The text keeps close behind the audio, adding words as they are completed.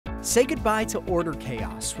Say goodbye to order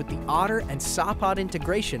chaos with the Otter and Sapaad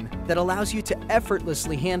integration that allows you to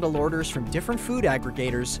effortlessly handle orders from different food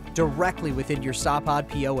aggregators directly within your Sapaad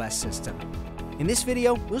POS system. In this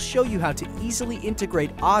video, we'll show you how to easily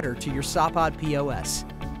integrate Otter to your Sapaad POS.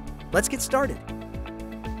 Let's get started.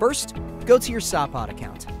 First, go to your Sapaad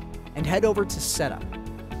account and head over to Setup,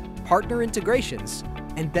 Partner Integrations,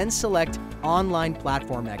 and then select Online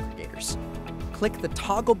Platform Aggregators. Click the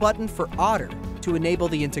toggle button for Otter to enable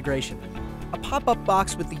the integration. A pop-up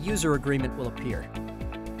box with the user agreement will appear.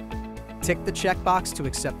 Tick the checkbox to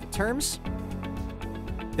accept the terms,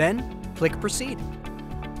 then click Proceed.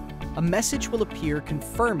 A message will appear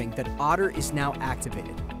confirming that Otter is now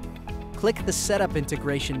activated. Click the Setup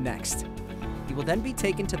integration next. You will then be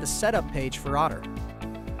taken to the setup page for Otter.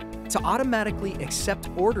 To automatically accept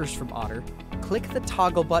orders from Otter, click the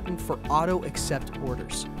toggle button for Auto Accept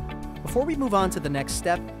Orders. Before we move on to the next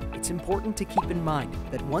step, it's important to keep in mind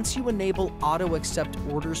that once you enable Auto Accept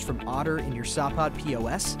Orders from Otter in your Sapaad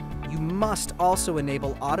POS, you must also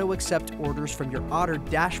enable Auto Accept Orders from your Otter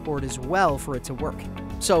dashboard as well for it to work.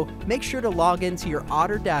 So make sure to log into your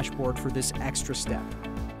Otter dashboard for this extra step.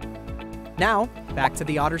 Now, back to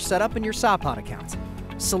the Otter setup in your Sapaad account.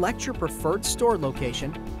 Select your preferred store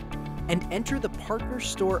location and enter the partner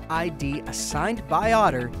store ID assigned by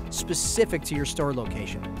Otter specific to your store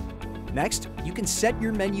location. Next, you can set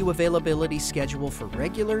your menu availability schedule for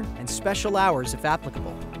regular and special hours if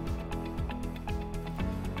applicable.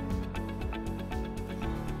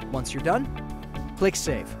 Once you're done, click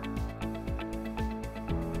Save.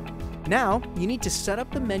 Now, you need to set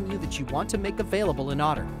up the menu that you want to make available in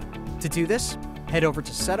Otter. To do this, head over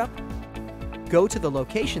to Setup, go to the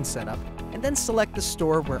Location Setup, and then select the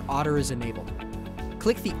store where Otter is enabled.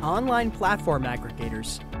 Click the Online Platform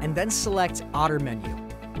Aggregators, and then select Otter Menu.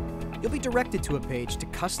 You'll be directed to a page to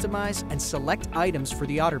customize and select items for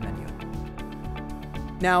the Otter menu.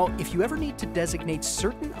 Now, if you ever need to designate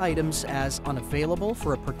certain items as unavailable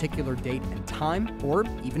for a particular date and time, or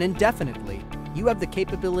even indefinitely, you have the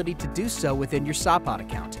capability to do so within your Sapaad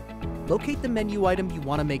account. Locate the menu item you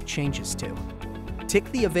want to make changes to.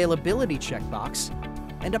 Tick the Availability checkbox,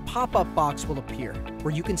 and a pop-up box will appear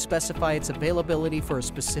where you can specify its availability for a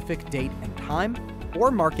specific date and time, or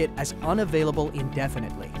mark it as unavailable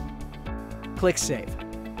indefinitely. Click Save.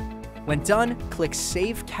 When done, click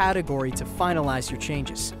Save Category to finalize your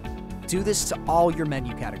changes. Do this to all your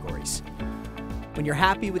menu categories. When you're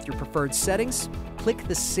happy with your preferred settings, click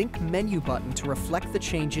the Sync Menu button to reflect the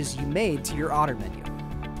changes you made to your Otter menu.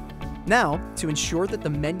 Now, to ensure that the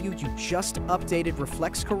menu you just updated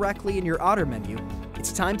reflects correctly in your Otter menu,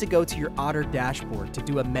 it's time to go to your Otter dashboard to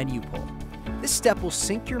do a menu pull. This step will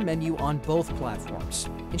sync your menu on both platforms,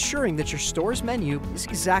 ensuring that your store's menu is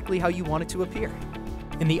exactly how you want it to appear.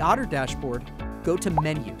 In the Otter dashboard, go to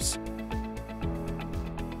Menus.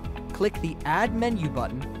 Click the Add Menu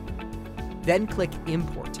button, then click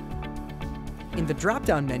Import. In the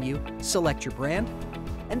drop-down menu, select your brand,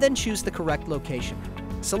 and then choose the correct location.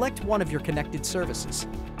 Select one of your connected services.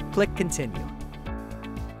 Click Continue.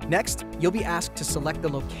 Next, you'll be asked to select the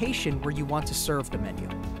location where you want to serve the menu.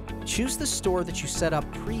 Choose the store that you set up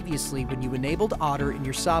previously when you enabled Otter in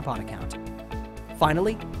your Sapaad account.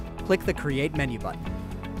 Finally, click the Create Menu button.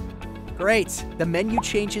 Great! The menu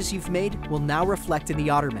changes you've made will now reflect in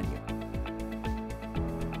the Otter menu.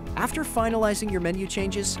 After finalizing your menu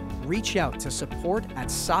changes, reach out to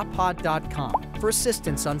support@sapaad.com for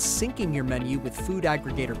assistance on syncing your menu with food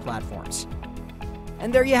aggregator platforms.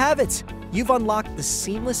 And there you have it! You've unlocked the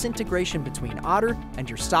seamless integration between Otter and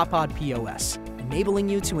your Sapaad POS, enabling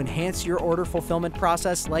you to enhance your order fulfillment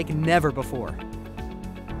process like never before.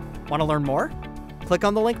 Want to learn more? Click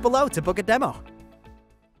on the link below to book a demo.